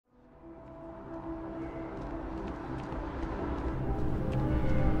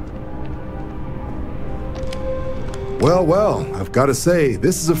Well, well, I've got to say,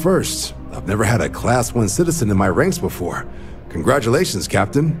 this is a first. I've never had a Class 1 citizen in my ranks before. Congratulations,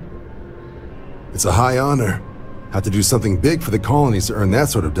 Captain. It's a high honor. Have to do something big for the colonies to earn that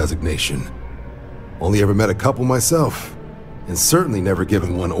sort of designation. Only ever met a couple myself, and certainly never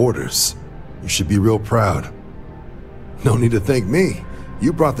given one orders. You should be real proud. No need to thank me.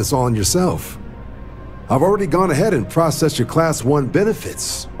 You brought this all on yourself. I've already gone ahead and processed your Class 1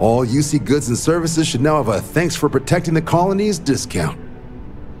 benefits. All UC goods and services should now have a thanks for protecting the colonies discount.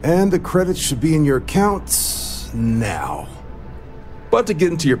 And the credits should be in your accounts now. But to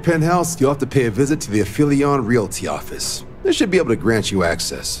get into your penthouse, you'll have to pay a visit to the Aphelion Realty office. They should be able to grant you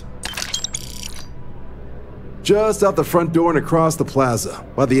access. Just out the front door and across the plaza,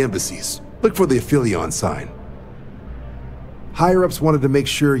 by the embassies. Look for the Aphelion sign. Higher-ups wanted to make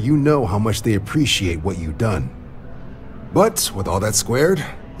sure you know how much they appreciate what you've done. But with all that squared,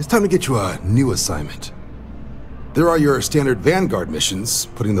 it's time to get you a new assignment. There are your standard Vanguard missions,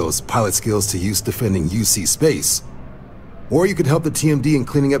 putting those pilot skills to use defending UC space. Or you could help the TMD in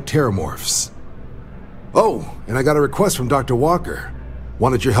cleaning up terramorphs. Oh, and I got a request from Dr. Walker.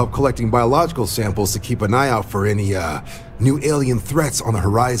 Wanted your help collecting biological samples to keep an eye out for any, new alien threats on the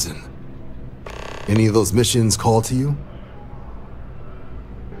horizon. Any of those missions call to you?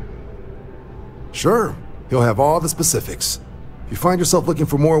 Sure, he'll have all the specifics. If you find yourself looking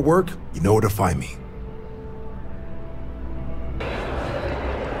for more work, you know where to find me.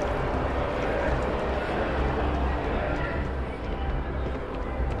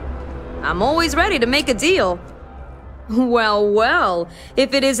 I'm always ready to make a deal. Well, well,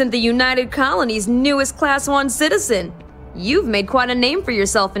 if it isn't the United Colony's newest Class 1 citizen, you've made quite a name for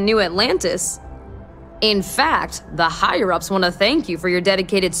yourself in New Atlantis. In fact, the higher-ups want to thank you for your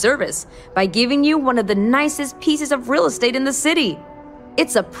dedicated service by giving you one of the nicest pieces of real estate in the city.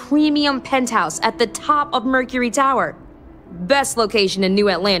 It's a premium penthouse at the top of Mercury Tower. Best location in New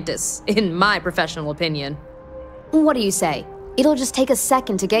Atlantis, in my professional opinion. What do you say? It'll just take a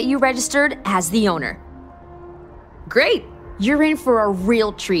second to get you registered as the owner. Great! You're in for a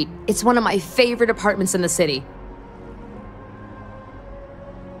real treat. It's one of my favorite apartments in the city.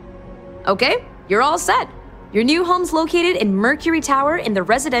 Okay, you're all set. Your new home's located in Mercury Tower in the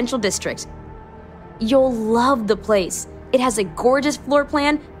residential district. You'll love the place. It has a gorgeous floor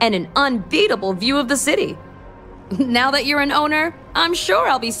plan and an unbeatable view of the city. Now that you're an owner, I'm sure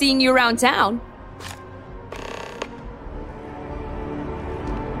I'll be seeing you around town.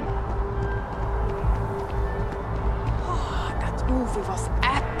 Movie was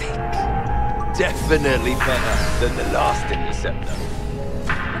epic. Definitely better than the last Interceptor.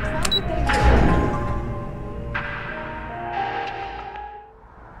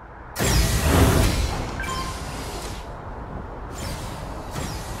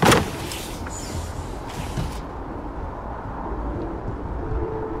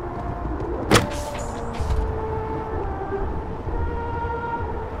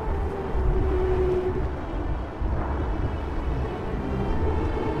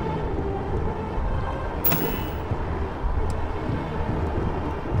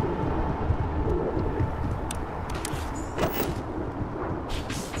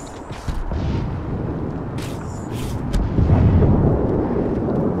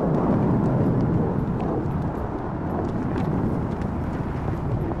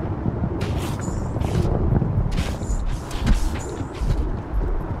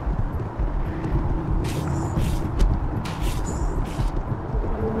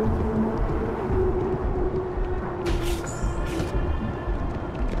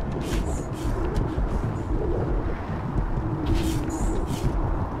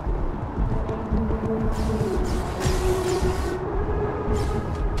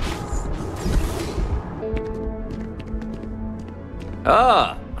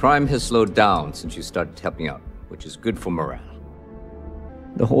 Crime has slowed down since you started helping out, which is good for morale.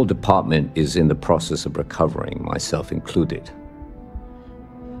 The whole department is in the process of recovering, myself included.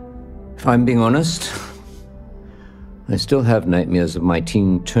 If I'm being honest, I still have nightmares of my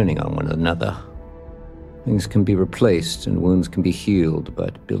team turning on one another. Things can be replaced and wounds can be healed,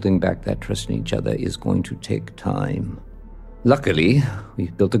 but building back that trust in each other is going to take time. Luckily,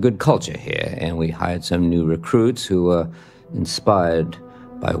 we've built a good culture here, and we hired some new recruits who were inspired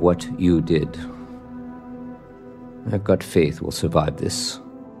by what you did. I've got faith we'll survive this.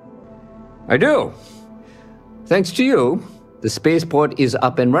 I do. Thanks to you, the spaceport is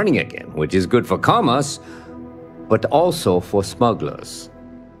up and running again, which is good for commerce, but also for smugglers.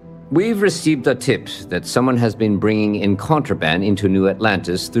 We've received a tip that someone has been bringing in contraband into New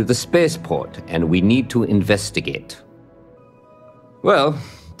Atlantis through the spaceport, and we need to investigate. Well,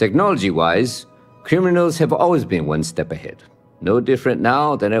 technology-wise, Criminals have always been one step ahead. No different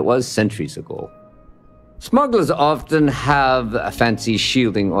now than it was centuries ago. Smugglers often have a fancy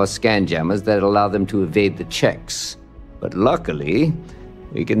shielding or scan jammers that allow them to evade the checks. But luckily,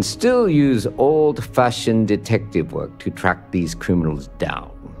 we can still use old-fashioned detective work to track these criminals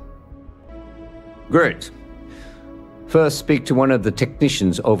down. Great. First, speak to one of the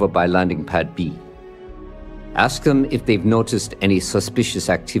technicians over by landing pad B. Ask them if they've noticed any suspicious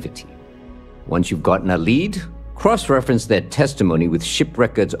activity. Once you've gotten a lead, cross-reference their testimony with ship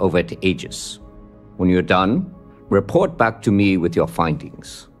records over at Aegis. When you're done, report back to me with your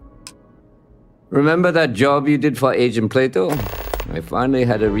findings. Remember that job you did for Agent Plato? I finally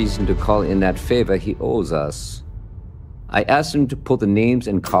had a reason to call in that favor he owes us. I asked him to pull the names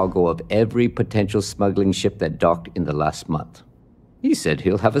and cargo of every potential smuggling ship that docked in the last month. He said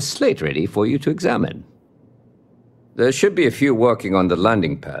he'll have a slate ready for you to examine. There should be a few working on the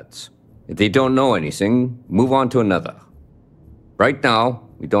landing pads. If they don't know anything, move on to another. Right now,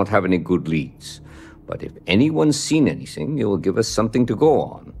 we don't have any good leads. But if anyone's seen anything, it will give us something to go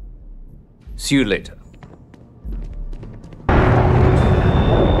on. See you later.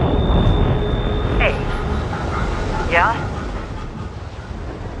 Hey. Yeah?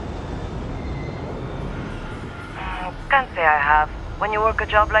 Can't say I have. When you work a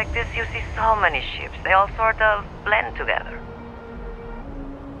job like this, you see so many ships. They all sort of blend together.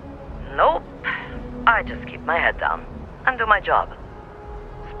 Nope. I just keep my head down and do my job.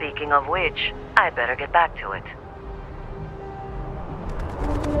 Speaking of which, I better get back to it.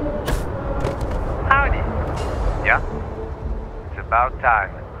 Howdy. Yeah? It's about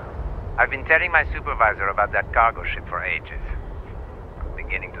time. I've been telling my supervisor about that cargo ship for ages. I'm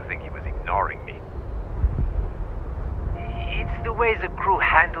beginning to think he was ignoring me. It's the way the crew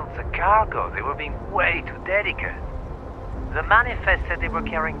handled the cargo. They were being way too delicate. The manifest said they were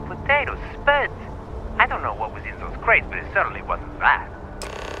carrying potatoes, spuds. I don't know what was in those crates, but it certainly wasn't that.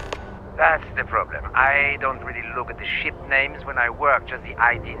 That's the problem. I don't really look at the ship names when I work, just the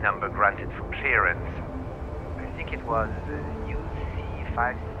ID number granted for clearance. I think it was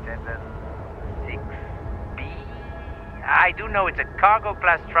UC576B. I do know it's a cargo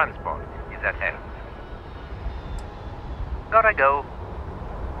class transport, if that helps. Gotta go.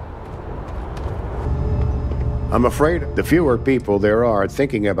 I'm afraid the fewer people there are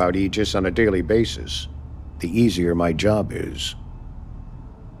thinking about Aegis on a daily basis, the easier my job is.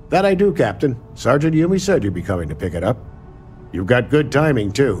 That I do, Captain. Sergeant Yumi said you'd be coming to pick it up. You've got good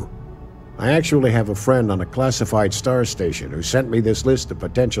timing, too. I actually have a friend on a classified star station who sent me this list of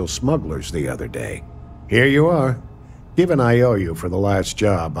potential smugglers the other day. Here you are. Given I owe you for the last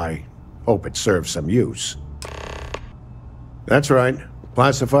job, I hope it serves some use. That's right.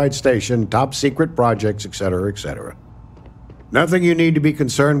 Classified station, top secret projects, etc., etc. Nothing you need to be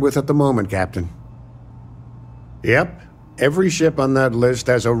concerned with at the moment, Captain. Yep. Every ship on that list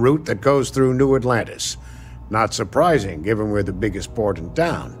has a route that goes through New Atlantis. Not surprising, given we're the biggest port in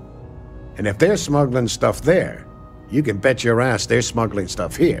town. And if they're smuggling stuff there, you can bet your ass they're smuggling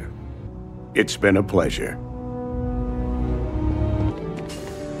stuff here. It's been a pleasure.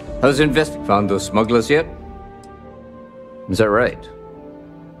 Has Invest found those smugglers yet? Is that right?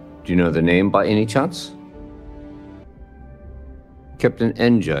 Do you know the name by any chance? Captain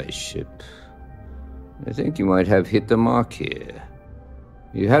Enjai's ship. I think you might have hit the mark here.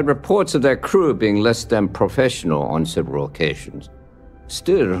 You had reports of their crew being less than professional on several occasions.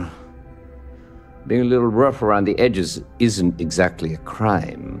 Still, being a little rough around the edges isn't exactly a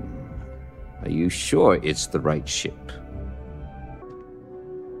crime. Are you sure it's the right ship?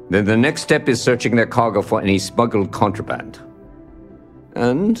 Then the next step is searching their cargo for any smuggled contraband.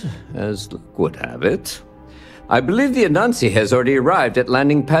 And, as luck would have it, I believe the Anansi has already arrived at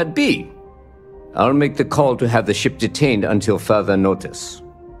landing pad B. I'll make the call to have the ship detained until further notice.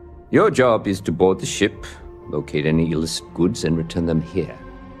 Your job is to board the ship, locate any illicit goods, and return them here.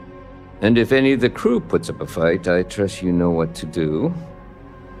 And if any of the crew puts up a fight, I trust you know what to do.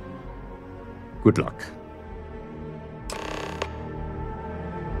 Good luck.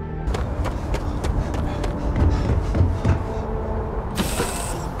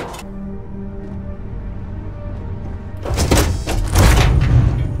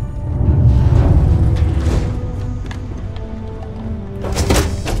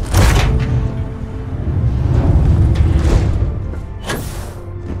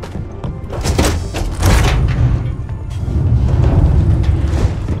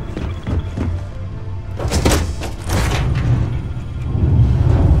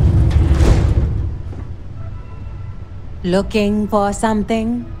 Looking for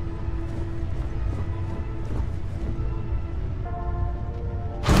something?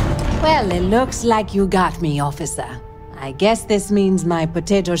 Well, it looks like you got me, officer. I guess this means my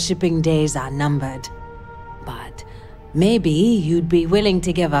potato shipping days are numbered. But maybe you'd be willing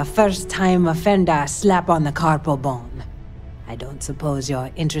to give a first-time offender a slap on the carpal bone. I don't suppose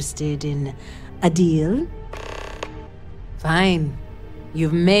you're interested in a deal? Fine.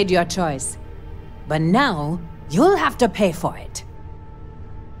 You've made your choice. But now, you'll have to pay for it.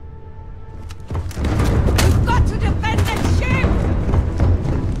 You've got to defend this ship!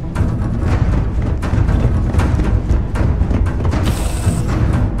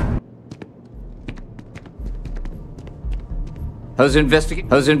 How's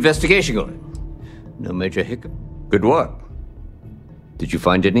the investigation going? No major hiccup? Good work. Did you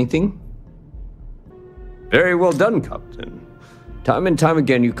find anything? Very well done, Captain. Time and time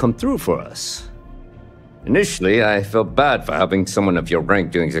again you come through for us. Initially, I felt bad for having someone of your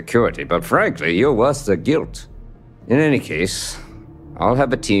rank doing security, but frankly, you're worth the guilt. In any case, I'll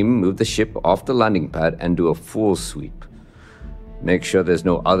have a team move the ship off the landing pad and do a full sweep. Make sure there's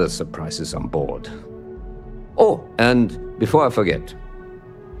no other surprises on board. Oh, and before I forget,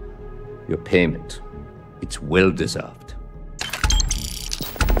 your payment. It's well deserved.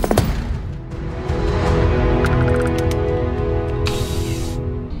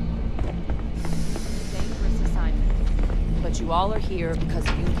 You all are here because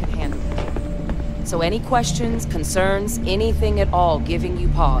you can handle it. So any questions, concerns, anything at all giving you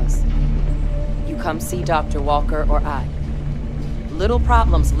pause, you come see Dr. Walker or I. Little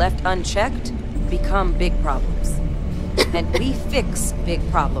problems left unchecked become big problems. And we fix big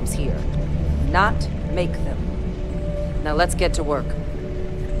problems here, not make them. Now let's get to work.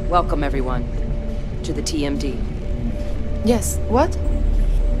 Welcome everyone to the TMD. Yes, what?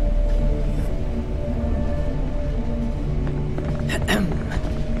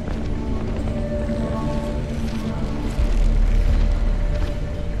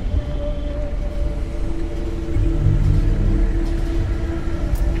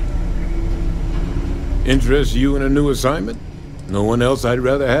 Interest you in a new assignment? No one else I'd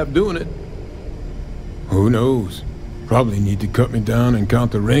rather have doing it. Who knows? Probably need to cut me down and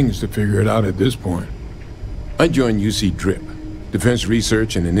count the rings to figure it out at this point. I joined UC DRIP, Defense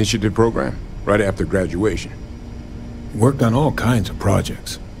Research and Initiative Program, right after graduation. Worked on all kinds of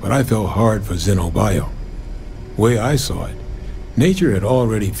projects, but I fell hard for Xenobio. Way I saw it, nature had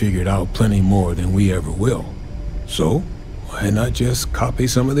already figured out plenty more than we ever will. So, why not just copy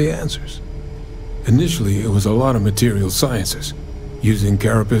some of the answers? Initially, it was a lot of material sciences, using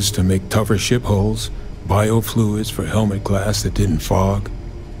carapace to make tougher ship hulls, biofluids for helmet glass that didn't fog.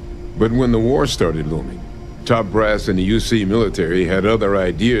 But when the war started looming, top brass in the UC military had other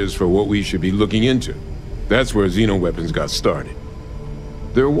ideas for what we should be looking into. That's where xenoweapons got started.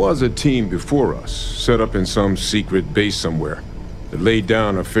 There was a team before us, set up in some secret base somewhere, that laid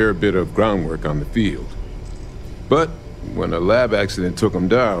down a fair bit of groundwork on the field. But when a lab accident took them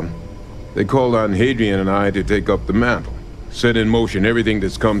down, they called on Hadrian and I to take up the mantle, set in motion everything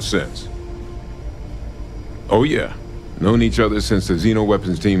that's come since. Oh yeah, known each other since the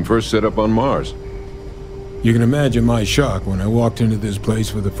xenoweapons team first set up on Mars. You can imagine my shock when I walked into this place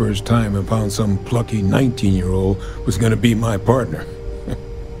for the first time and found some plucky 19-year-old was gonna be my partner.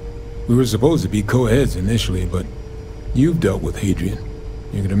 We were supposed to be co-heads initially, but you've dealt with Hadrian.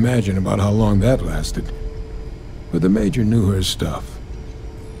 You can imagine about how long that lasted. But the Major knew her stuff.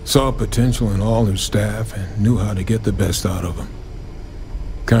 Saw potential in all her staff and knew how to get the best out of them.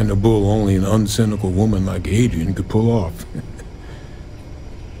 Kind of bull only an uncynical woman like Hadrian could pull off.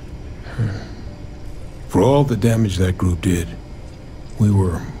 For all the damage that group did, we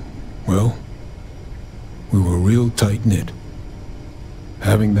were real tight-knit.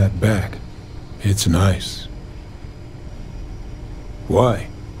 Having that back, it's nice. Why?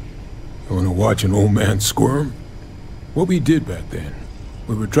 You want to watch an old man squirm? What we did back then,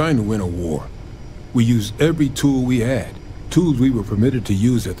 we were trying to win a war. We used every tool we had, tools we were permitted to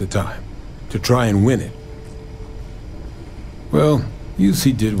use at the time, to try and win it. Well,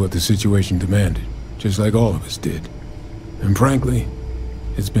 UC did what the situation demanded, just like all of us did. And frankly,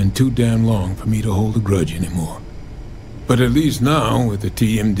 it's been too damn long for me to hold a grudge anymore. But at least now, with the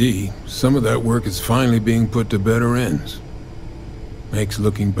TMD, some of that work is finally being put to better ends. Makes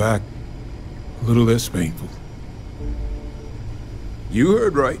looking back a little less painful. You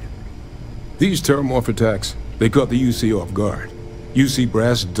heard right. These terramorph attacks, they caught the UC off guard. UC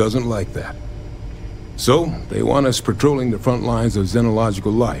brass doesn't like that. So, they want us patrolling the front lines of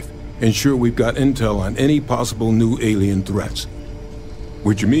xenological life, ensure we've got intel on any possible new alien threats.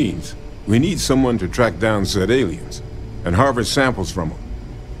 Which means, we need someone to track down said aliens, and harvest samples from them.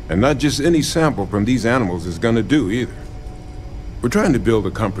 And not just any sample from these animals is gonna do either. We're trying to build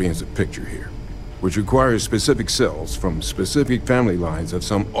a comprehensive picture here, which requires specific cells from specific family lines of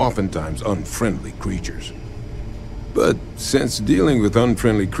some oftentimes unfriendly creatures. But since dealing with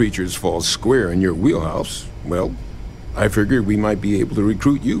unfriendly creatures falls square in your wheelhouse, well, I figured we might be able to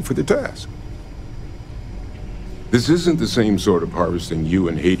recruit you for the task. This isn't the same sort of harvesting you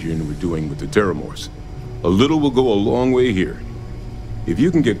and Hadrian were doing with the Terramorphs. A little will go a long way here. If you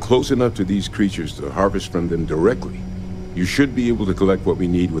can get close enough to these creatures to harvest from them directly, you should be able to collect what we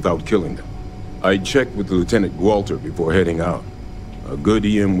need without killing them. I checked with Lieutenant Gwalter before heading out. A good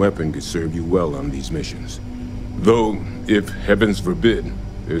EM weapon could serve you well on these missions. Though, if heavens forbid,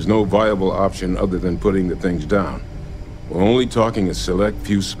 there's no viable option other than putting the things down. We're only talking a select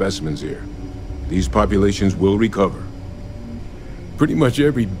few specimens here. These populations will recover. Pretty much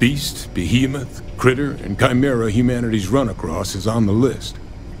every beast, behemoth, critter, and chimera humanity's run across is on the list.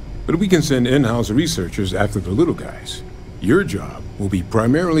 But we can send in-house researchers after the little guys. Your job will be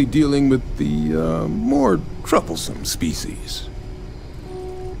primarily dealing with the, more troublesome species.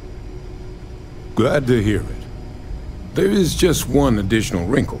 Glad to hear it. There is just one additional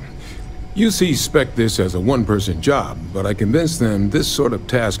wrinkle. UC spec'd this as a one-person job, but I convinced them this sort of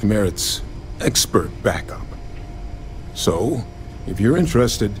task merits expert backup. So, if you're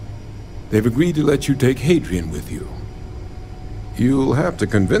interested, they've agreed to let you take Hadrian with you. You'll have to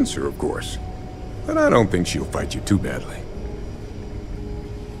convince her, of course, but I don't think she'll fight you too badly.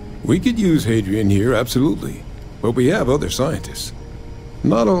 We could use Hadrian here, absolutely, but we have other scientists.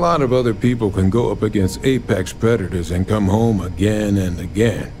 Not a lot of other people can go up against apex predators and come home again and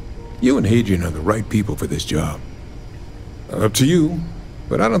again. You and Hadrian are the right people for this job. Up to you,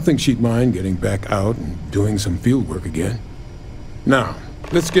 but I don't think she'd mind getting back out and doing some field work again. Now,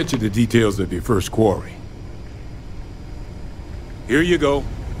 let's get you the details of your first quarry. Here you go.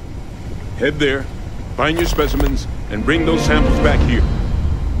 Head there, find your specimens, and bring those samples back here.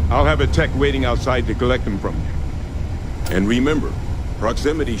 I'll have a tech waiting outside to collect them from you. And remember,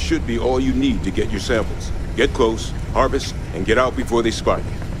 proximity should be all you need to get your samples. Get close, harvest, and get out before they spot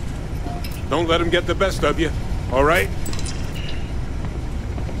you. Don't let them get the best of you, all right?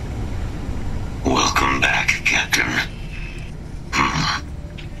 Welcome back, Captain.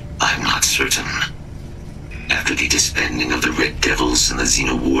 I'm not certain. After the disbanding of the Red Devils and the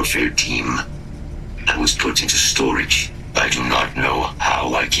Xeno-Warfare team, I was put into storage. I do not know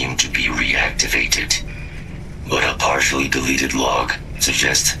how I came to be reactivated, but a partially deleted log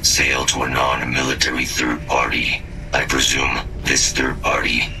suggests sale to a non-military third party. I presume this third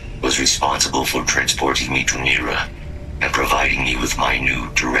party was responsible for transporting me to Nira and providing me with my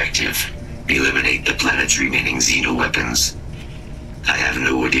new directive: eliminate the planet's remaining xeno-weapons. I have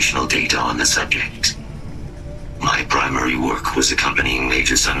no additional data on the subject. My primary work was accompanying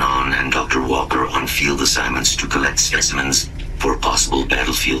Major Sanon and Dr. Walker on field assignments to collect specimens for possible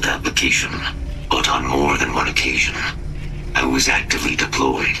battlefield application. But on more than one occasion, I was actively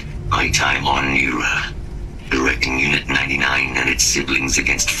deployed. My time on Nira, directing Unit 99 and its siblings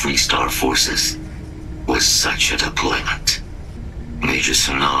against Freestar forces, was such a deployment. Major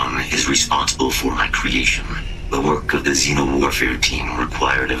Sanon is responsible for my creation. The work of the Xeno-Warfare team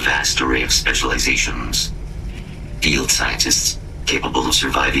required a vast array of specializations. Field scientists capable of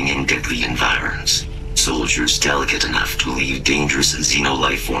surviving in deadly environs. Soldiers delicate enough to leave dangerous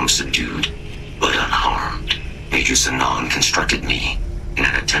xeno-life forms subdued, but unharmed. Major Sanon constructed me in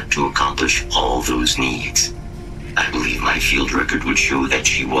an attempt to accomplish all those needs. I believe my field record would show that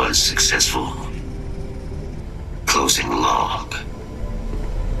she was successful. Closing log.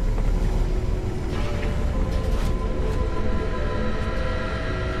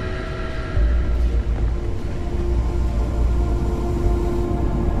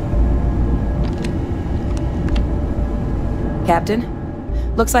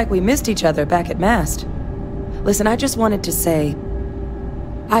 Captain, looks like we missed each other back at Mast. Listen, I just wanted to say,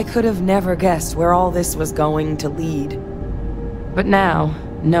 I could have never guessed where all this was going to lead. But now,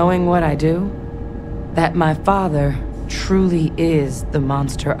 knowing what I do, that my father truly is the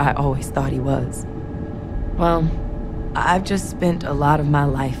monster I always thought he was. Well, I've just spent a lot of my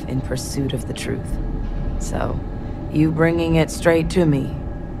life in pursuit of the truth. So, you bringing it straight to me,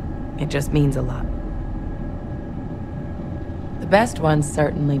 it just means a lot. The best ones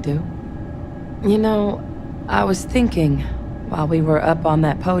certainly do. You know, I was thinking, while we were up on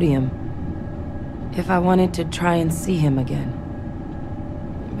that podium, if I wanted to try and see him again.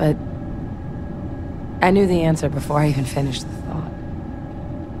 But I knew the answer before I even finished the thought.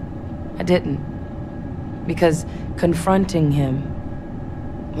 I didn't. Because confronting him,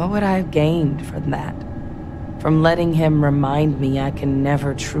 what would I have gained from that? From letting him remind me I can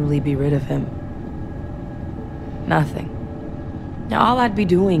never truly be rid of him? Nothing. All I'd be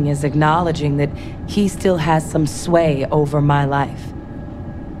doing is acknowledging that he still has some sway over my life.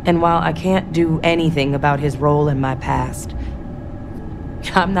 And while I can't do anything about his role in my past,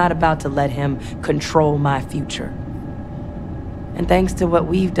 I'm not about to let him control my future. And thanks to what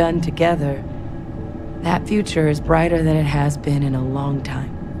we've done together, that future is brighter than it has been in a long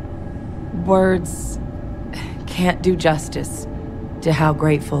time. Words can't do justice to how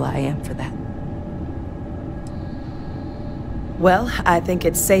grateful I am for that. Well, I think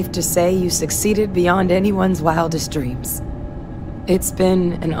it's safe to say you succeeded beyond anyone's wildest dreams. It's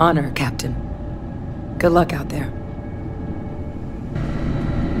been an honor, Captain. Good luck out there.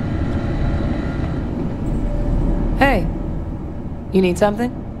 Hey, you need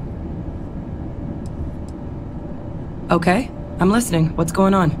something? Okay, I'm listening. What's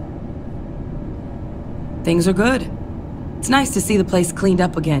going on? Things are good. It's nice to see the place cleaned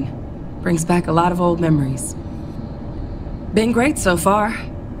up again. Brings back a lot of old memories. Been great so far.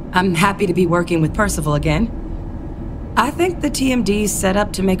 I'm happy to be working with Percival again. I think the TMD's set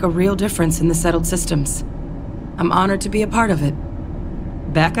up to make a real difference in the settled systems. I'm honored to be a part of it.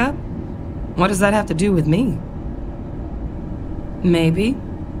 Backup? What does that have to do with me? Maybe.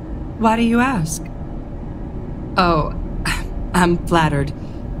 Why do you ask? Oh, I'm flattered,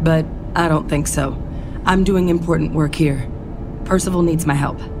 but I don't think so. I'm doing important work here. Percival needs my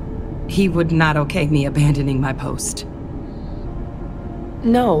help. He would not okay me abandoning my post.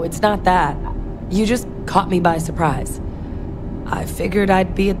 No, it's not that. You just caught me by surprise. I figured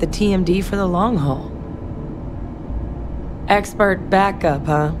I'd be at the TMD for the long haul. Expert backup,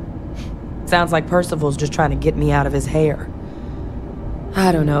 huh? Sounds like Percival's just trying to get me out of his hair.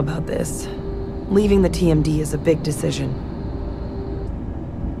 I don't know about this. Leaving the TMD is a big decision.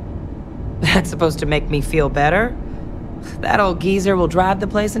 That's supposed to make me feel better? That old geezer will drive the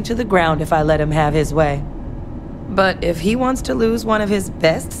place into the ground if I let him have his way. But if he wants to lose one of his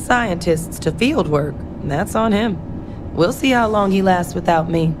best scientists to field work, that's on him. We'll see how long he lasts without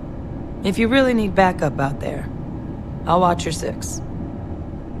me. If you really need backup out there, I'll watch your six.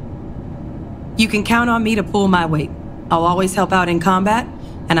 You can count on me to pull my weight. I'll always help out in combat,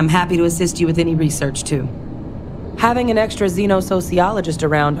 and I'm happy to assist you with any research, too. Having an extra xenosociologist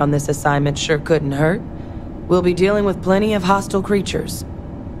around on this assignment sure couldn't hurt. We'll be dealing with plenty of hostile creatures.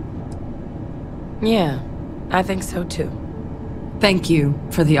 Yeah, I think so, too. Thank you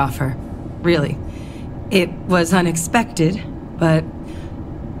for the offer. Really. It was unexpected, but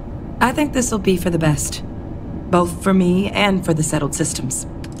I think this'll be for the best. Both for me and for the settled systems.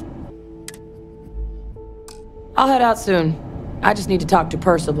 I'll head out soon. I just need to talk to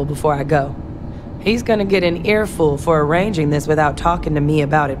Percival before I go. He's gonna get an earful for arranging this without talking to me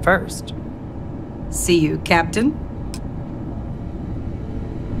about it first. See you, Captain.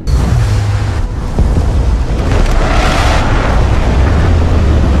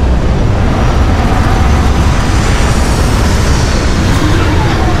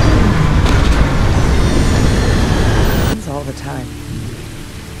 All the time.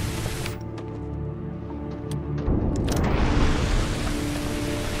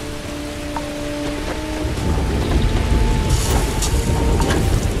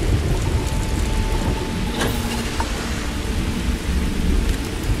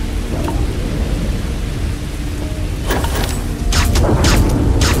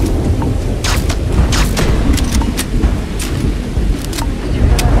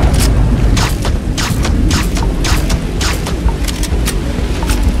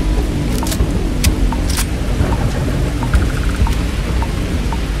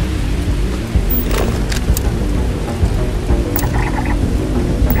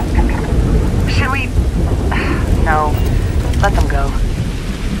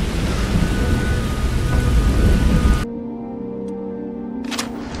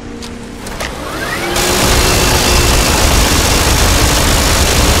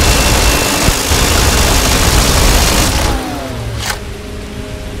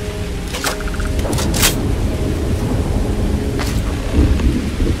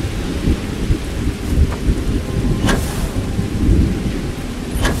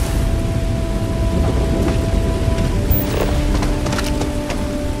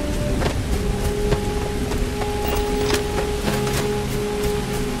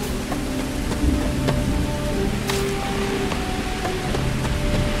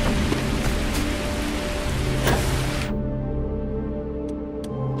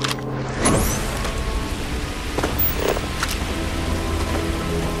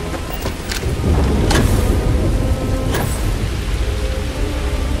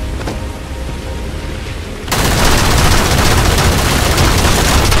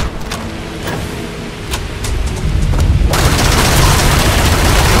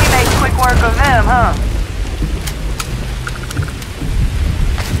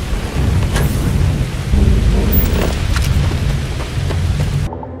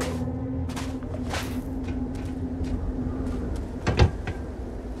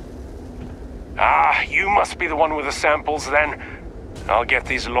 must be the one with the samples then. I'll get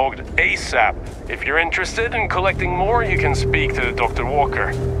these logged ASAP. If you're interested in collecting more, you can speak to Dr.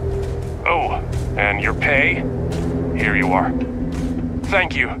 Walker. Oh, and your pay? Here you are.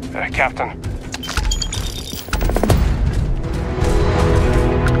 Thank you, Captain.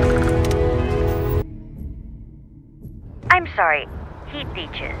 I'm sorry, heat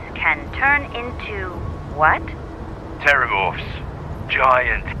leeches can turn into what? Terramorphs.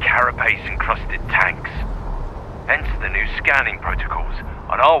 Giant carapace-encrusted tanks. Hence the new scanning protocols.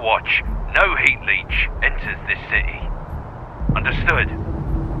 On our watch, no heat leech enters this city. Understood?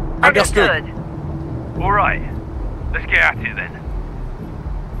 Understood. Alright, let's get at it then.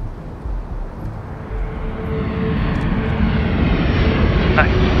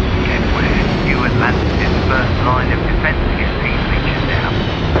 Hey, get where you Atlantis' first line of defense against heat leeches now.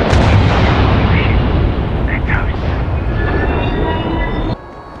 They're toast.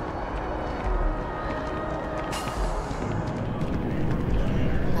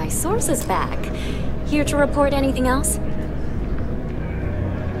 My source is back. Here to report anything else?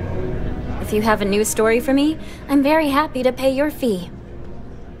 If you have a new story for me, I'm very happy to pay your fee.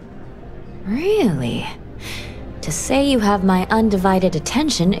 Really? To say you have my undivided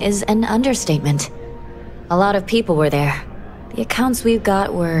attention is an understatement. A lot of people were there. The accounts we've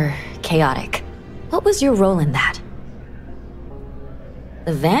got were chaotic. What was your role in that?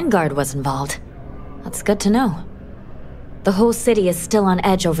 The Vanguard was involved. That's good to know. The whole city is still on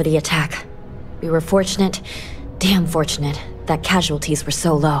edge over the attack. We were fortunate, damn fortunate, that casualties were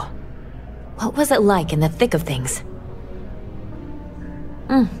so low. What was it like in the thick of things?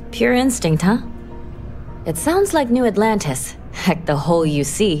 Pure instinct, huh? It sounds like New Atlantis, heck, the whole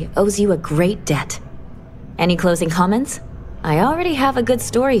UC, owes you a great debt. Any closing comments? I already have a good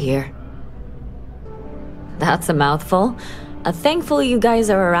story here. That's a mouthful. A thankful you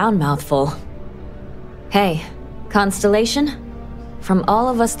guys are around mouthful. Hey, Constellation? From all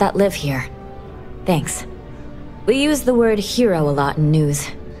of us that live here, thanks. We use the word hero a lot in news,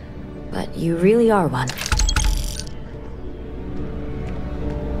 but you really are one.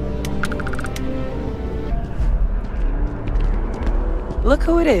 Look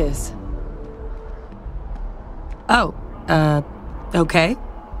who it is. Oh, okay.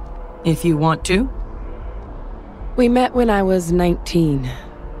 If you want to. We met when I was 19.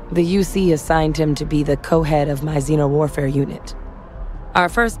 The UC assigned him to be the co-head of my xeno-warfare unit. Our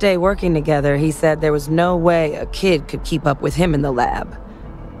first day working together, he said there was no way a kid could keep up with him in the lab.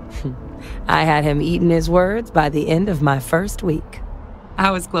 I had him eating his words by the end of my first week. I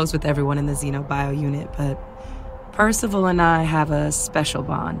was close with everyone in the xenobio unit, but Percival and I have a special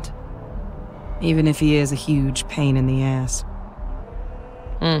bond. Even if he is a huge pain in the ass.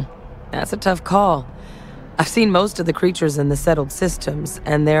 That's a tough call. I've seen most of the creatures in the settled systems,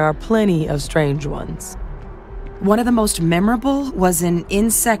 and there are plenty of strange ones. One of the most memorable was an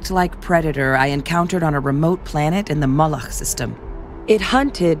insect-like predator I encountered on a remote planet in the Moloch system. It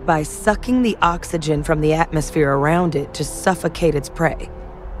hunted by sucking the oxygen from the atmosphere around it to suffocate its prey.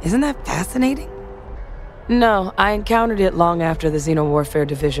 Isn't that fascinating? No, I encountered it long after the Xeno-Warfare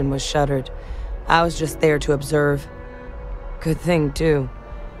Division was shuttered. I was just there to observe. Good thing, too.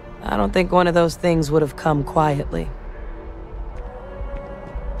 I don't think one of those things would have come quietly.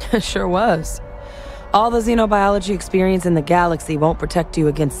 Sure was. All the xenobiology experience in the galaxy won't protect you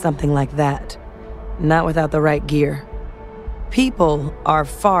against something like that. Not without the right gear. People are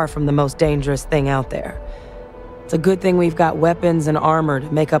far from the most dangerous thing out there. It's a good thing we've got weapons and armor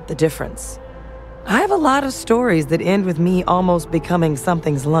to make up the difference. I have a lot of stories that end with me almost becoming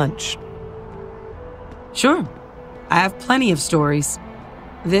something's lunch. Sure. I have plenty of stories.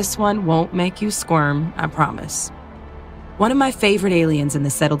 This one won't make you squirm, I promise. One of my favorite aliens in the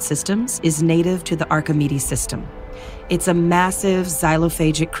settled systems is native to the Archimedes system. It's a massive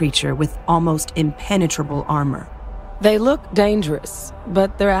xylophagic creature with almost impenetrable armor. They look dangerous,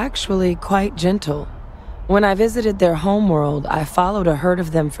 but they're actually quite gentle. When I visited their homeworld, I followed a herd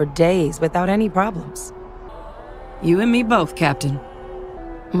of them for days without any problems. You and me both, Captain.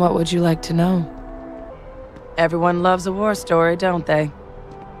 What would you like to know? Everyone loves a war story, don't they?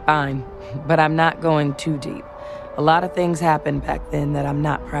 Fine, but I'm not going too deep. A lot of things happened back then that I'm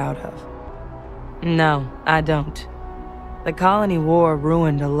not proud of. No, I don't. The colony war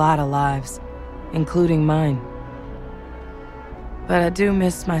ruined a lot of lives, including mine. But I do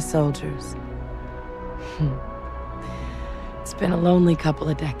miss my soldiers. It's been a lonely couple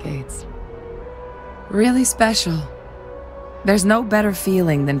of decades. Really special. There's no better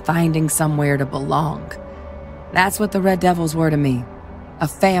feeling than finding somewhere to belong. That's what the Red Devils were to me. A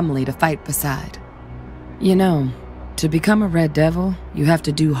family to fight beside. You know, To become a Red Devil, you have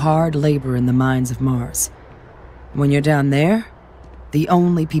to do hard labor in the mines of Mars. When you're down there, the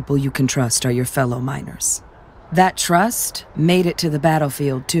only people you can trust are your fellow miners. That trust made it to the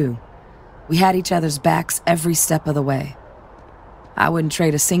battlefield, too. We had each other's backs every step of the way. I wouldn't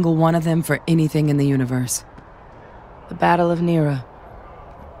trade a single one of them for anything in the universe. The Battle of Nera.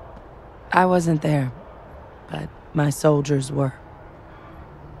 I wasn't there, but my soldiers were.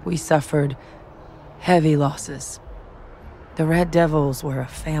 We suffered heavy losses. The Red Devils were a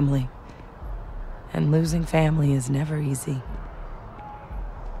family, and losing family is never easy.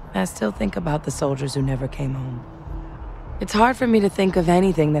 I still think about the soldiers who never came home. It's hard for me to think of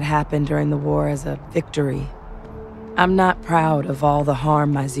anything that happened during the war as a victory. I'm not proud of all the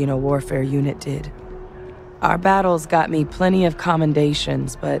harm my Xeno-warfare unit did. Our battles got me plenty of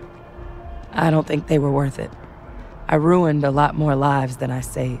commendations, but I don't think they were worth it. I ruined a lot more lives than I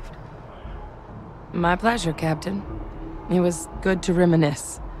saved. My pleasure, Captain. It was good to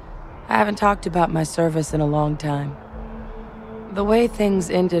reminisce. I haven't talked about my service in a long time. The way things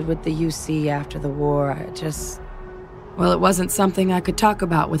ended with the UC after the war, well, it wasn't something I could talk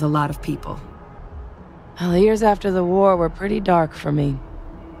about with a lot of people. Well, the years after the war were pretty dark for me.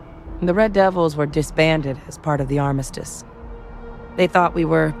 The Red Devils were disbanded as part of the armistice. They thought we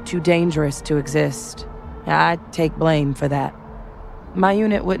were too dangerous to exist. I take blame for that. My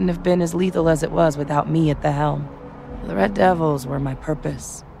unit wouldn't have been as lethal as it was without me at the helm. The Red Devils were my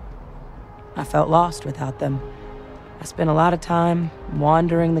purpose. I felt lost without them. I spent a lot of time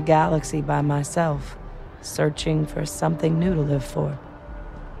wandering the galaxy by myself, searching for something new to live for.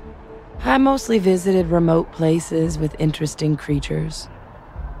 I mostly visited remote places with interesting creatures.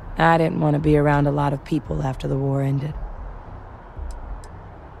 I didn't want to be around a lot of people after the war ended.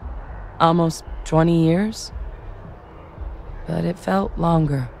 Almost 20 years? But it felt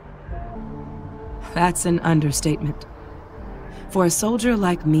longer. That's an understatement. For a soldier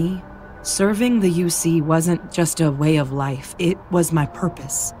like me, serving the UC wasn't just a way of life, it was my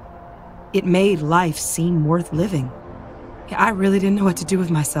purpose. It made life seem worth living. I really didn't know what to do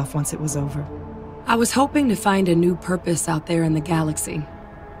with myself once it was over. I was hoping to find a new purpose out there in the galaxy,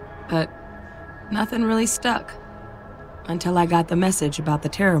 but nothing really stuck. Until I got the message about the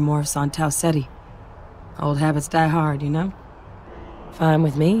terramorphs on Tau Ceti. Old habits die hard, you know? Fine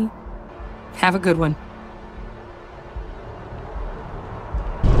with me. Have a good one.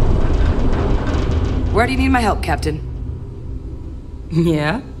 Where do you need my help, Captain?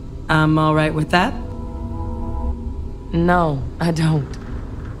 Yeah, I'm all right with that. No, I don't.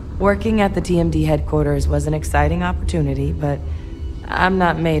 Working at the TMD headquarters was an exciting opportunity, but I'm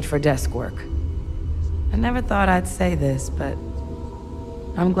not made for desk work. I never thought I'd say this, but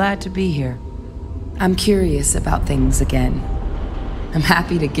I'm glad to be here. I'm curious about things again. I'm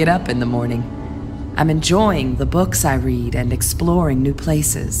happy to get up in the morning. I'm enjoying the books I read and exploring new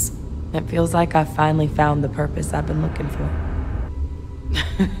places. It feels like I finally found the purpose I've been looking for.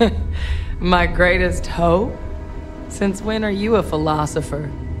 My greatest hope? Since when are you a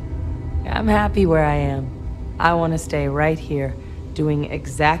philosopher? I'm happy where I am. I want to stay right here, doing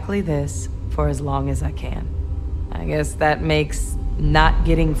exactly this for as long as I can. I guess that makes not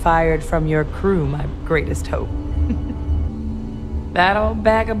getting fired from your crew my greatest hope. That old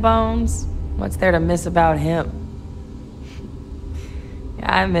bag of bones? What's there to miss about him?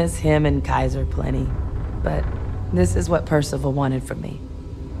 I miss him and Kaiser plenty, but this is what Percival wanted from me,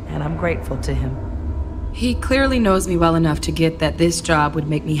 and I'm grateful to him. He clearly knows me well enough to get that this job would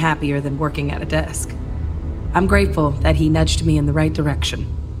make me happier than working at a desk. I'm grateful that he nudged me in the right direction.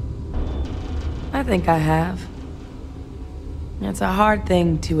 I think I have. It's a hard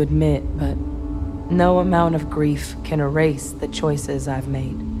thing to admit, but no amount of grief can erase the choices I've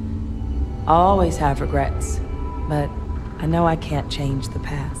made. I'll always have regrets, but I know I can't change the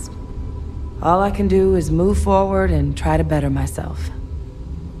past. All I can do is move forward and try to better myself.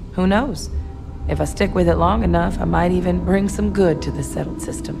 Who knows? If I stick with it long enough, I might even bring some good to the settled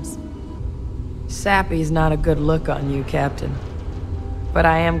systems. Sappy's not a good look on you, Captain. But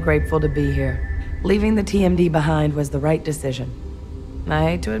I am grateful to be here. Leaving the TMD behind was the right decision. I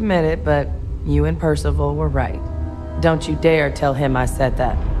hate to admit it, but you and Percival were right. Don't you dare tell him I said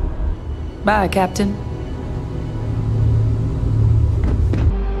that. Bye, Captain.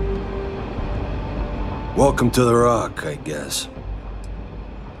 Welcome to the Rock, I guess.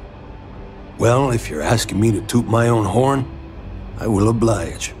 Well, if you're asking me to toot my own horn, I will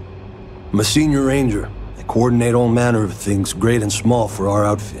oblige. I'm a senior ranger. I coordinate all manner of things, great and small, for our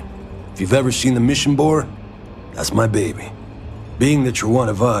outfit. If you've ever seen the mission board, that's my baby. Being that you're one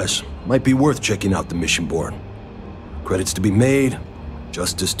of us, might be worth checking out the mission board. Credits to be made,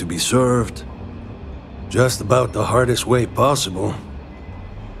 justice to be served. Just about the hardest way possible.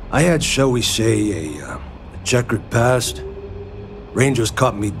 I had, shall we say, a checkered past. Rangers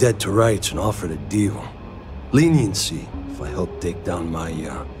caught me dead to rights and offered a deal. Leniency if I helped take down my,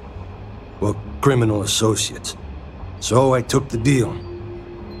 criminal associates. So I took the deal.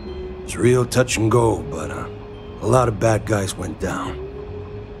 It was real touch and go, but a lot of bad guys went down.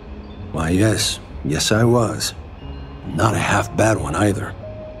 Why, yes I was. Not a half bad one either.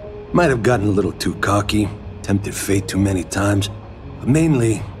 Might have gotten a little too cocky, tempted fate too many times, but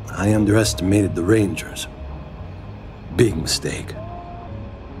mainly, I underestimated the Rangers. Big mistake.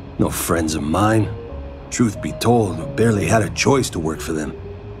 No friends of mine. Truth be told, I barely had a choice to work for them.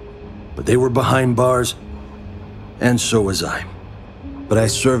 But they were behind bars, and so was I. But I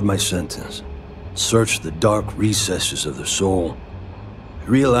served my sentence. Searched the dark recesses of the soul. I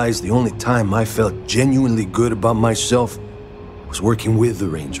realized the only time I felt genuinely good about myself was working with the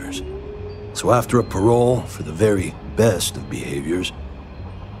Rangers. So after a parole for the very best of behaviors,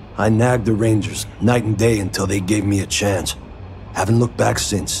 I nagged the Rangers night and day until they gave me a chance. Haven't looked back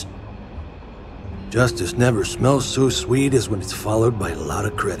since. Justice never smells so sweet as when it's followed by a lot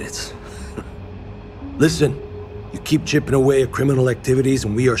of credits. Listen, you keep chipping away at criminal activities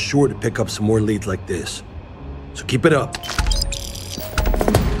and we are sure to pick up some more leads like this. So keep it up.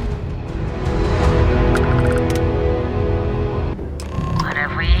 What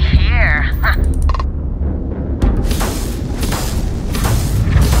have we here?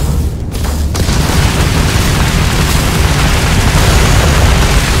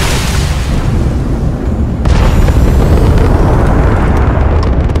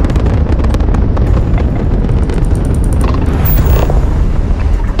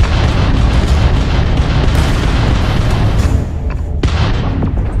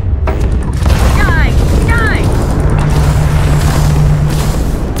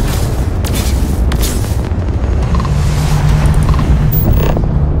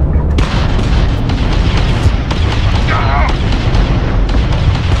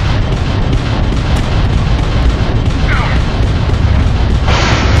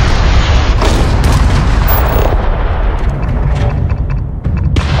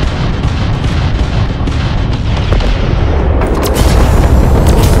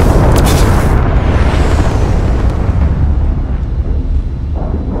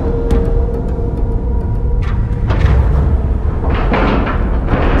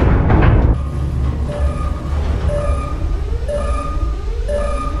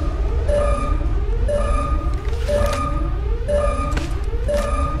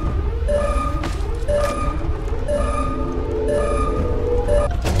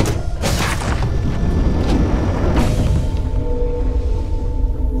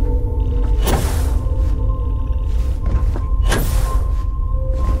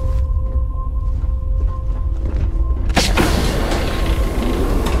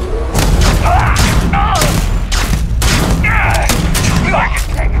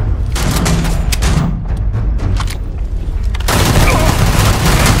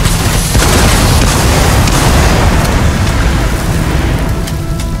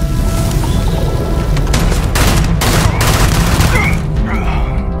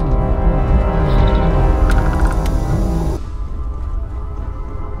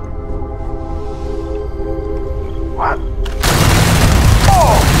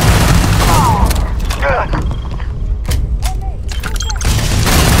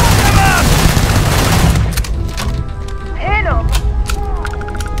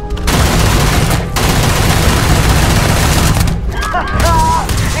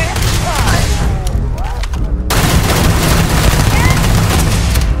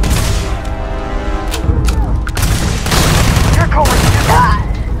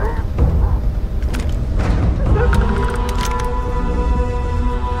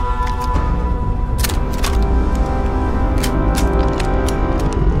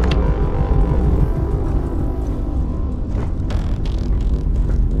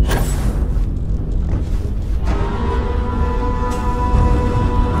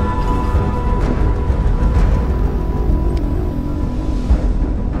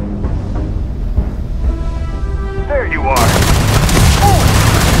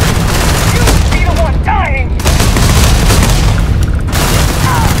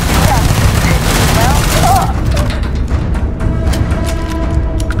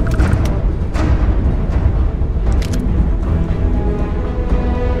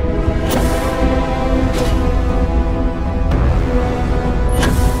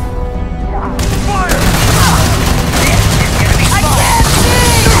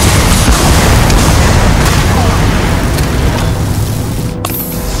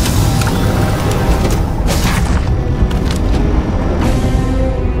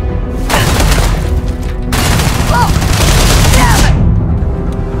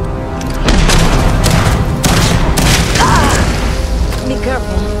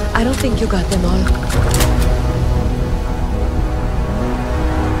 careful. I don't think you got them all.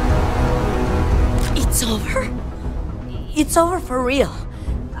 It's over? It's over for real.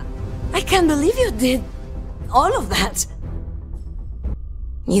 I can't believe you did all of that.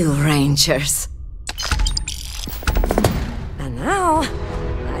 You Rangers. And now,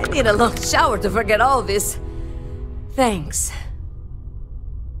 I need a long shower to forget all this. Thanks.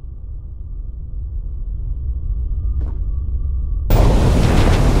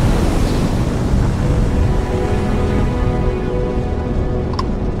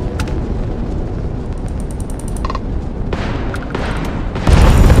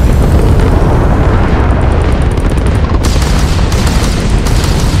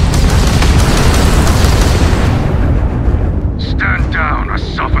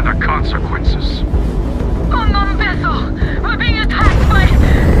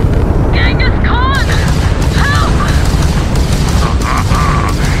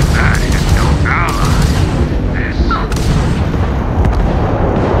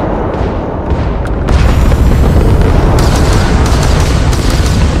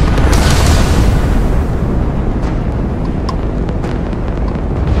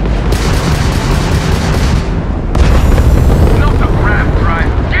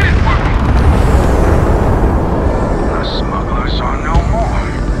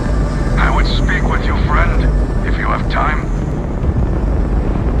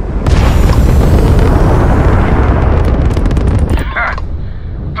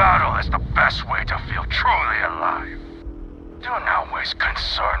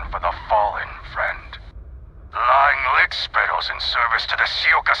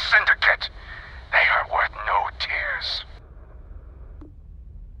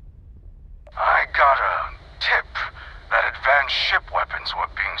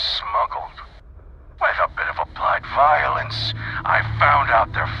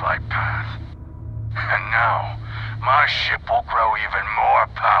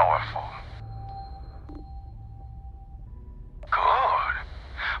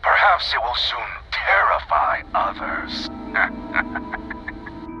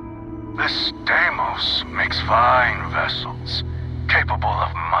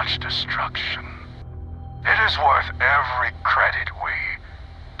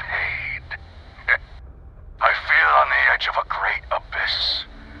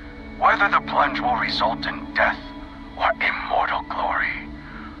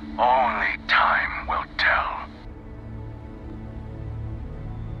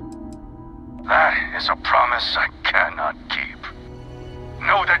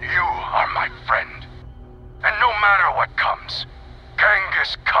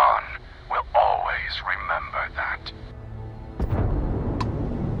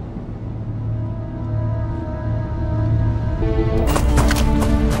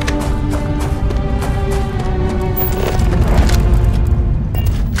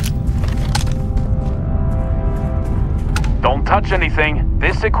 Anything,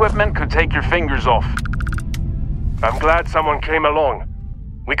 this equipment could take your fingers off. I'm glad someone came along.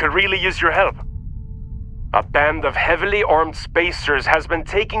 We could really use your help. A band of heavily armed spacers has been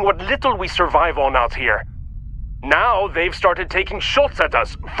taking what little we survive on out here. Now they've started taking shots at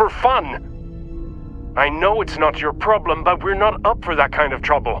us, for fun. I know it's not your problem, but we're not up for that kind of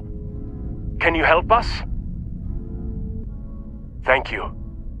trouble. Can you help us? Thank you.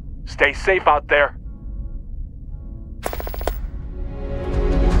 Stay safe out there.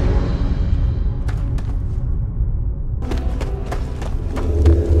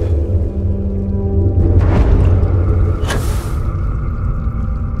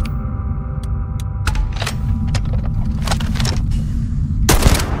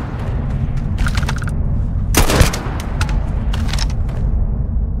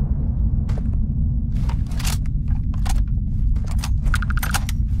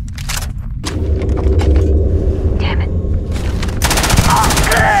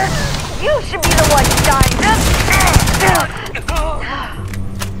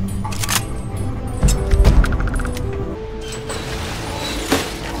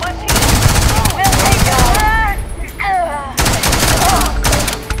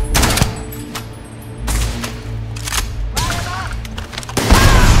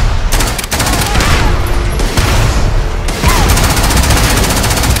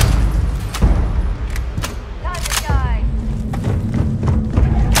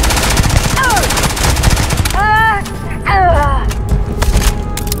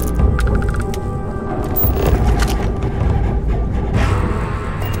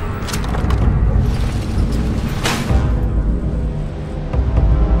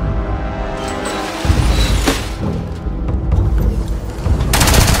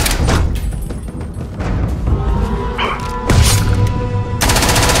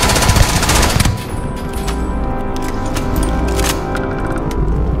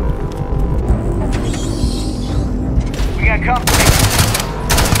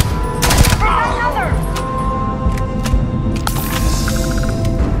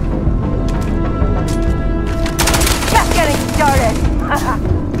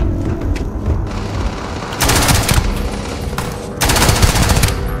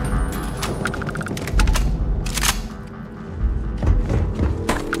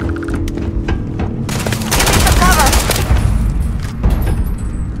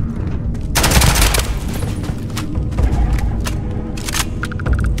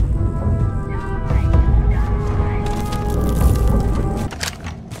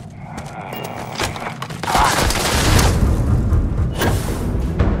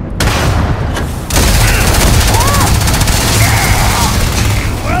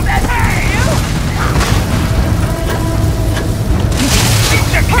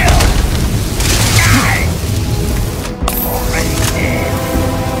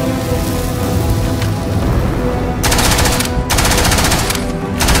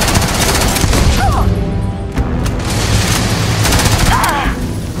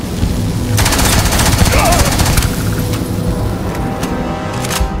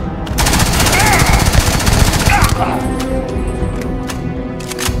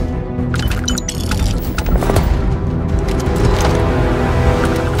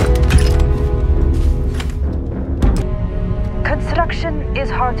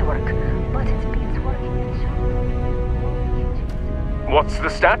 What's the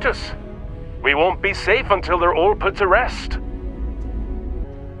status? We won't be safe until they're all put to rest.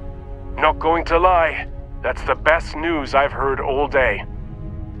 Not going to lie, that's the best news I've heard all day.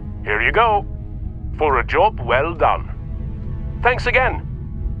 Here you go. For a job well done. Thanks again.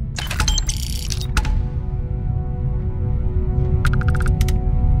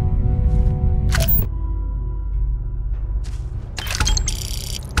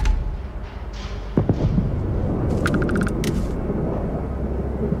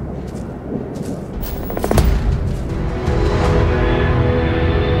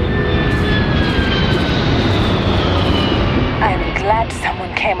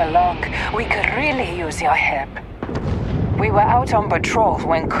 We could really use your help. We were out on patrol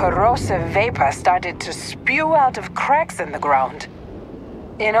when corrosive vapor started to spew out of cracks in the ground.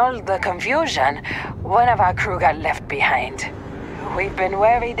 In all the confusion, one of our crew got left behind. We've been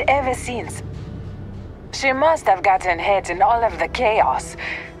worried ever since. She must have gotten hurt in all of the chaos.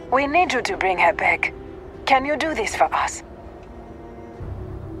 We need you to bring her back. Can you do this for us?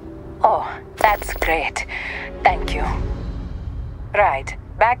 Oh, that's great. Thank you. Right,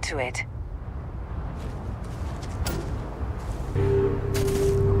 back to it.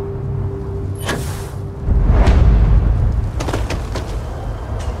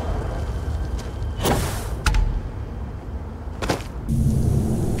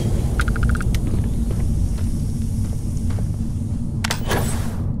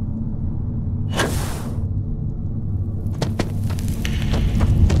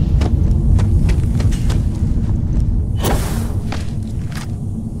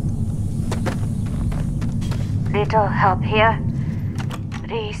 Little help here,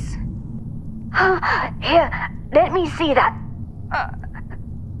 please. Here, let me see that.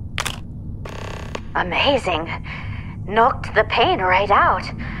 Amazing. Knocked the pain right out.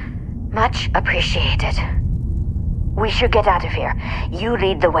 Much appreciated. We should get out of here. You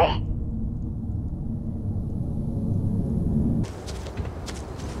lead the way.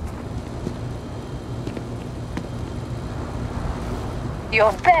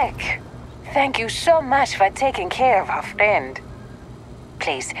 You're back. Thank you so much for taking care of our friend.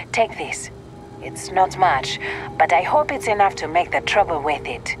 Please, take this. It's not much, but I hope it's enough to make the trouble worth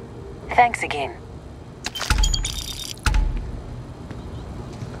it. Thanks again.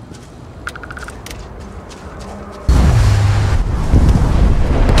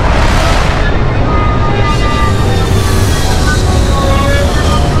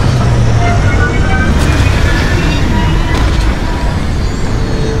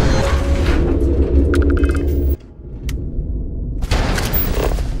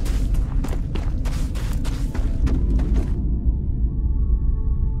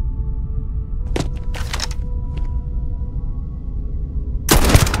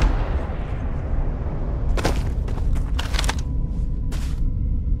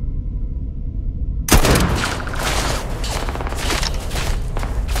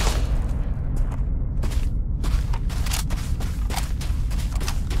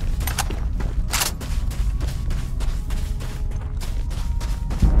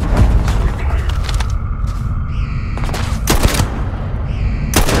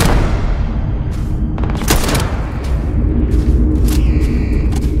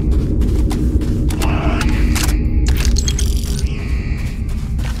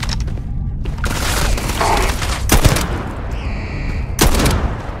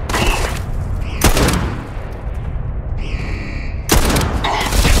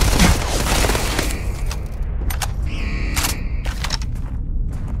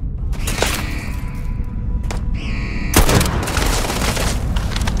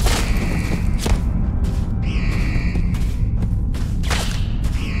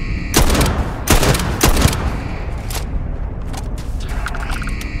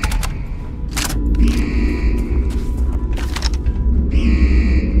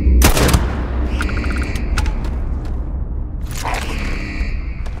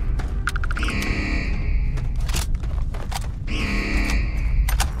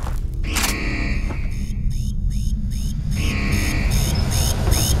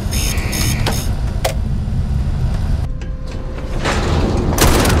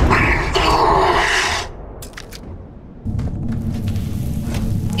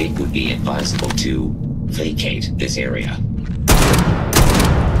 It would be advisable to vacate this area.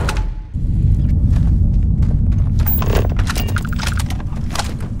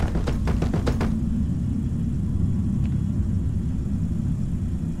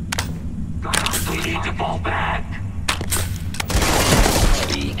 We need to fall back.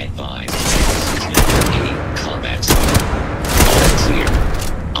 Be advised, this is not any combat zone. All clear.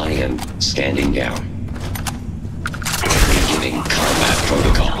 I am standing down. Begin Initiating combat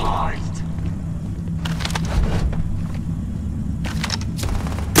protocol.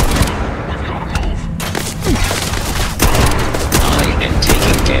 I am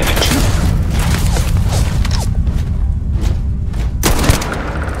taking damage.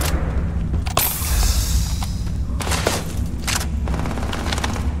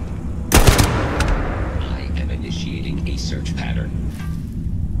 I am initiating a search pattern.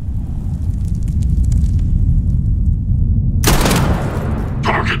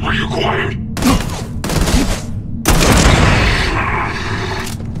 Target reacquired.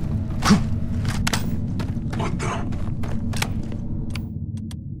 What the?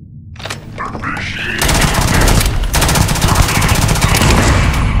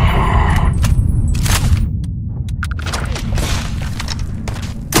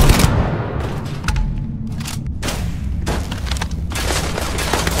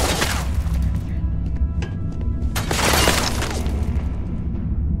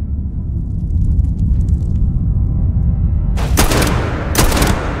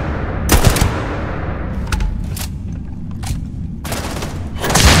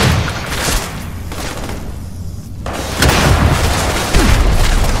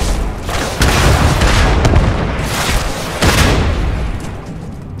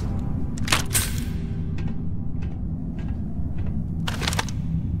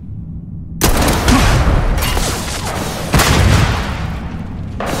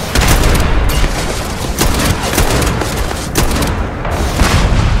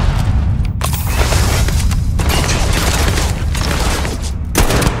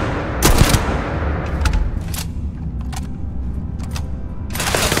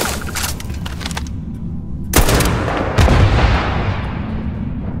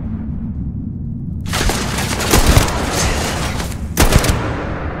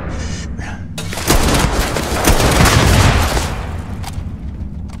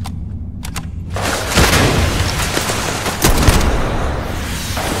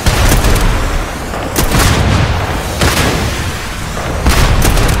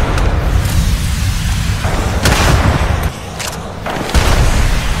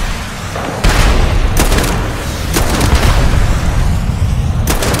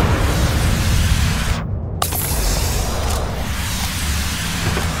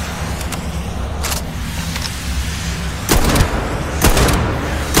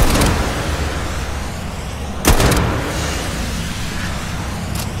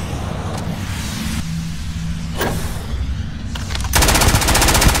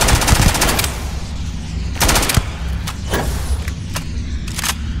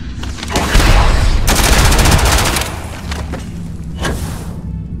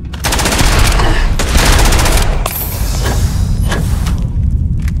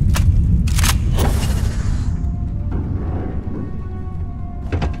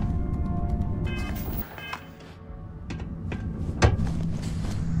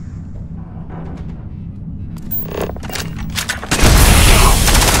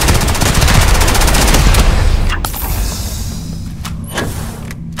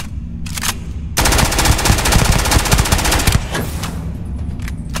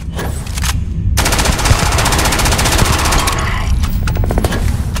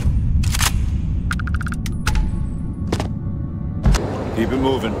 Keep it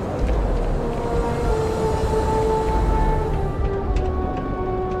moving.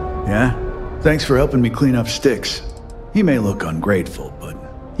 Yeah? Thanks for helping me clean up Styx. He may look ungrateful, but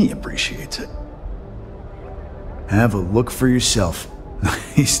he appreciates it. Have a look for yourself.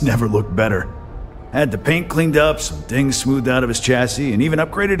 He's never looked better. Had the paint cleaned up, some things smoothed out of his chassis, and even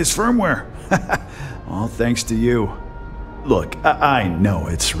upgraded his firmware. All thanks to you. Look, I know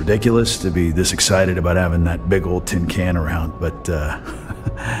it's ridiculous to be this excited about having that big old tin can around, but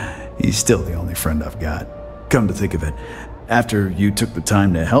he's still the only friend I've got. Come to think of it, after you took the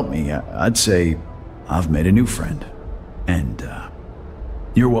time to help me, I'd say I've made a new friend. And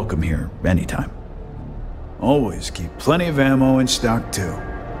you're welcome here anytime. Always keep plenty of ammo in stock too.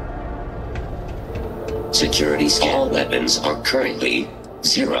 Security scan. All weapons are currently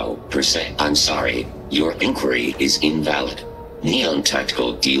 0%. I'm sorry, your inquiry is invalid. Neon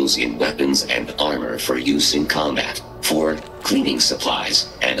Tactical deals in weapons and armor for use in combat. For cleaning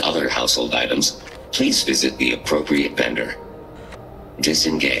supplies and other household items, please visit the appropriate vendor.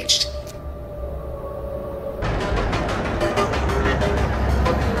 Disengaged.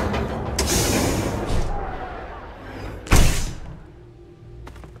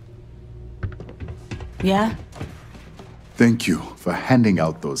 Yeah? Thank you for handing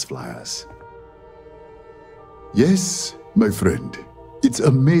out those flyers. Yes, my friend. It's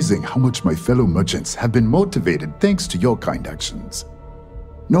amazing how much my fellow merchants have been motivated thanks to your kind actions.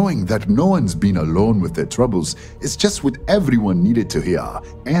 Knowing that no one's been alone with their troubles is just what everyone needed to hear,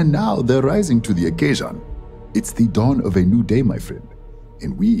 and now they're rising to the occasion. It's the dawn of a new day, my friend,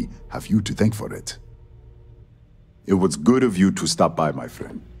 and we have you to thank for it. It was good of you to stop by, my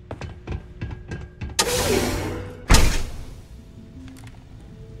friend.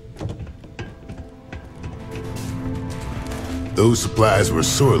 Those supplies were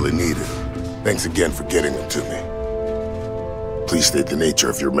sorely needed. Thanks again for getting them to me. Please state the nature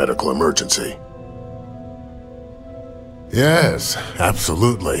of your medical emergency. Yes,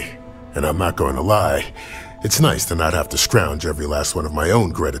 absolutely. And I'm not going to lie, it's nice to not have to scrounge every last one of my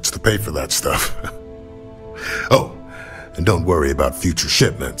own credits to pay for that stuff. Oh, and don't worry about future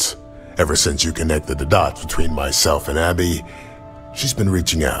shipments. Ever since you connected the dots between myself and Abby, she's been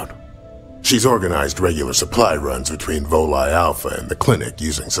reaching out. She's organized regular supply runs between Voli Alpha and the clinic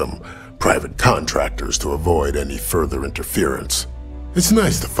using some private contractors to avoid any further interference. It's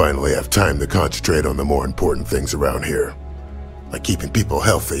nice to finally have time to concentrate on the more important things around here, like keeping people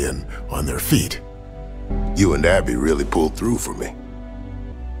healthy and on their feet. You and Abby really pulled through for me.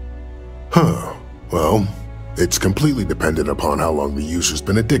 Huh. Well, it's completely dependent upon how long the user's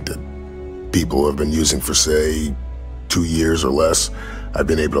been addicted. People have been using for, say, 2 years or less. I've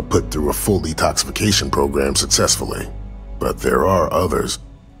been able to put through a full detoxification program successfully. But there are others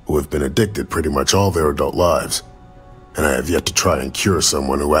who have been addicted pretty much all their adult lives, and I have yet to try and cure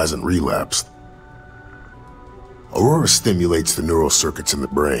someone who hasn't relapsed. Aurora stimulates the neural circuits in the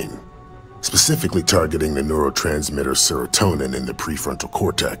brain, specifically targeting the neurotransmitter serotonin in the prefrontal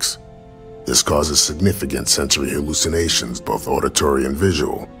cortex. This causes significant sensory hallucinations, both auditory and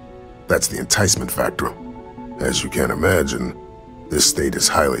visual. That's the enticement factor. As you can imagine, this state is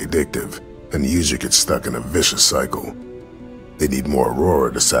highly addictive, and the user gets stuck in a vicious cycle. They need more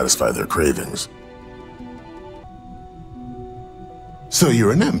Aurora to satisfy their cravings. So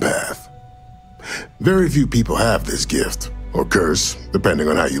you're an empath. Very few people have this gift, or curse, depending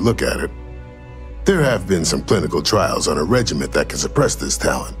on how you look at it. There have been some clinical trials on a regimen that can suppress this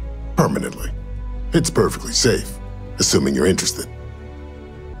talent, permanently. It's perfectly safe, assuming you're interested.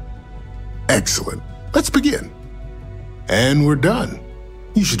 Excellent. Let's begin. And we're done.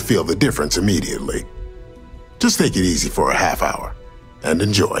 You should feel the difference immediately. Just take it easy for a half hour, and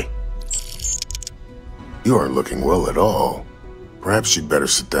enjoy. You aren't looking well at all. Perhaps you'd better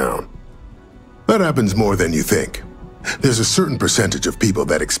sit down. That happens more than you think. There's a certain percentage of people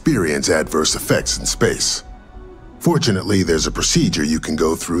that experience adverse effects in space. Fortunately, there's a procedure you can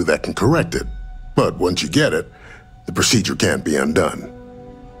go through that can correct it. But once you get it, the procedure can't be undone.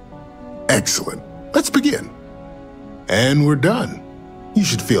 Excellent. Let's begin. And we're done. You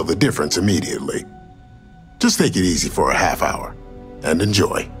should feel the difference immediately. Just take it easy for a half hour, and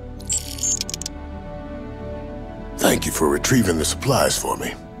enjoy. Thank you for retrieving the supplies for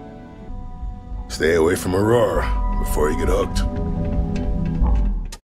me. Stay away from Aurora before you get hooked.